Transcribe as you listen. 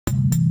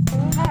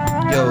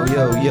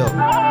Yo, 2012.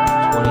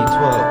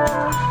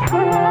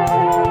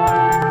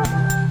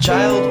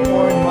 Child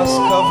porn must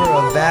cover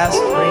a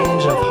vast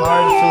range of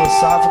hard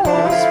philosophical,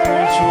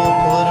 spiritual,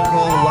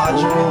 political,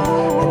 logical,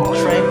 and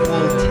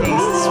tranquil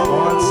tastes,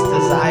 wants,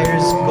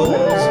 desires,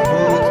 goals,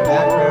 moods,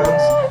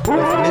 backgrounds,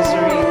 with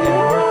misery and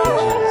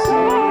mortgages.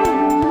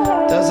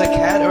 Does a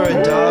cat or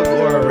a dog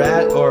or a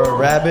rat or a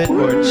rabbit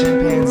or a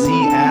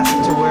chimpanzee ask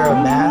to wear a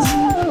mask?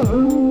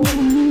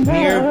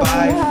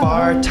 Nearby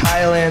far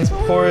Thailand's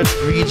poorest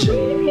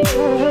region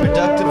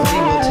productively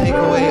will take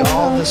away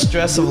all the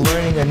stress of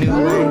learning a new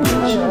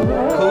language.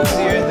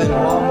 Cozier than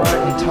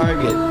Walmart and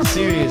Target,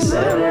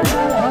 seriously.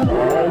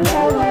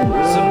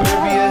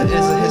 Suburbia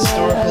is a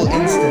historical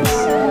instance,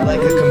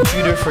 like a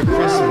computer for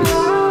Christmas.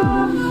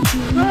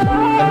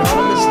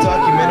 Anonymous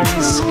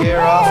documentaries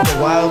scare off the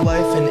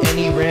wildlife and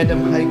any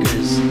random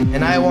hikers.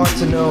 And I want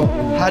to know,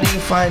 how do you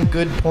find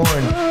good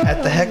porn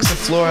at the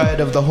hexafluoride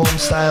of the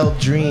home-style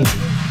dream?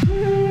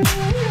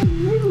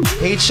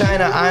 Hey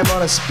China, I'm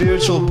on a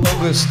spiritual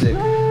pogo stick,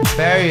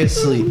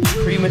 variously,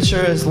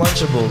 premature as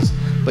Lunchables,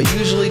 but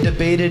usually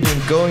debated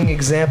in going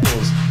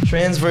examples,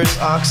 transverse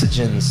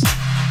oxygens.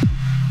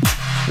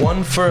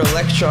 One for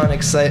electron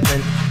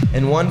excitement,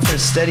 and one for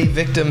steady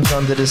victims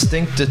on the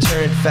distinct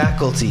deterrent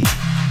faculty.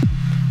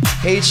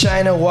 Hey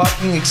China,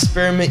 walking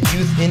experiment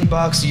youth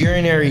inbox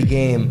urinary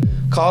game,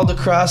 called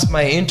across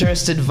my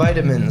interested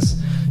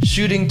vitamins,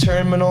 shooting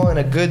terminal and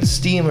a good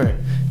steamer,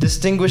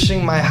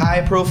 distinguishing my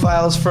high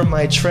profiles from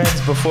my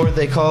trends before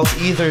they called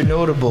either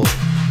notable.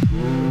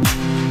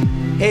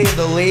 Hey,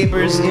 the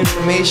labor's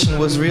information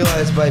was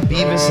realized by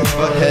Beavis and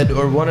Butthead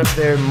or one of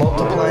their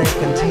multiplying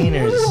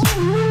containers.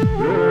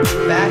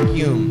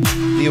 Vacuum.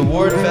 The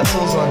award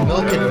vessels on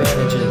milk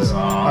advantages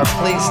are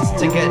placed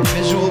to get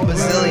visual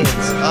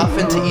bazillions,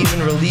 often to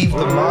even relieve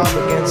the mob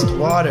against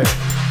water.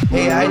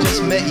 Hey, I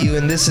just met you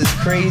and this is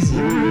crazy.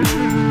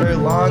 Her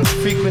lawns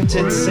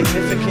frequented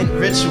significant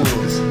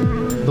rituals.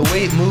 The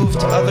weight moved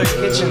to other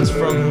kitchens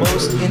from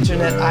most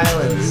internet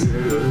islands.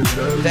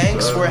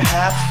 Thanks were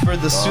half for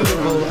the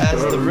suitable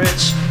as the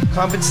rich,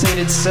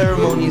 compensated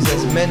ceremonies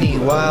as many,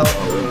 while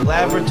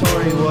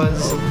laboratory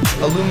was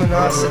a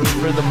luminosity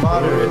for the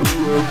moderate.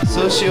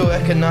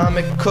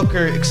 Socioeconomic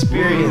cooker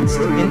experienced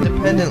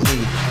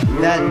independently.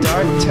 That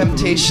dark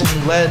temptation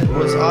led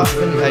was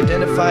often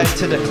identified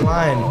to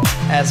decline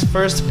as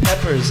first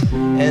peppers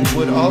and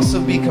would also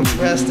be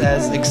compressed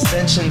as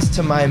extensions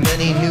to my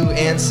many new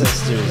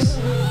ancestors.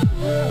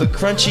 The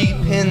crunchy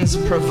pins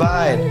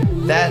provide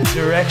that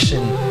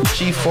direction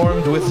she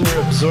formed with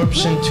her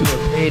absorption to a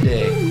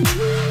payday.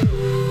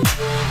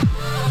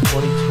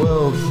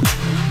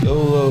 2012,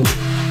 YOLO,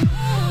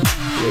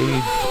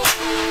 Raid,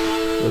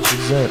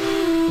 represent.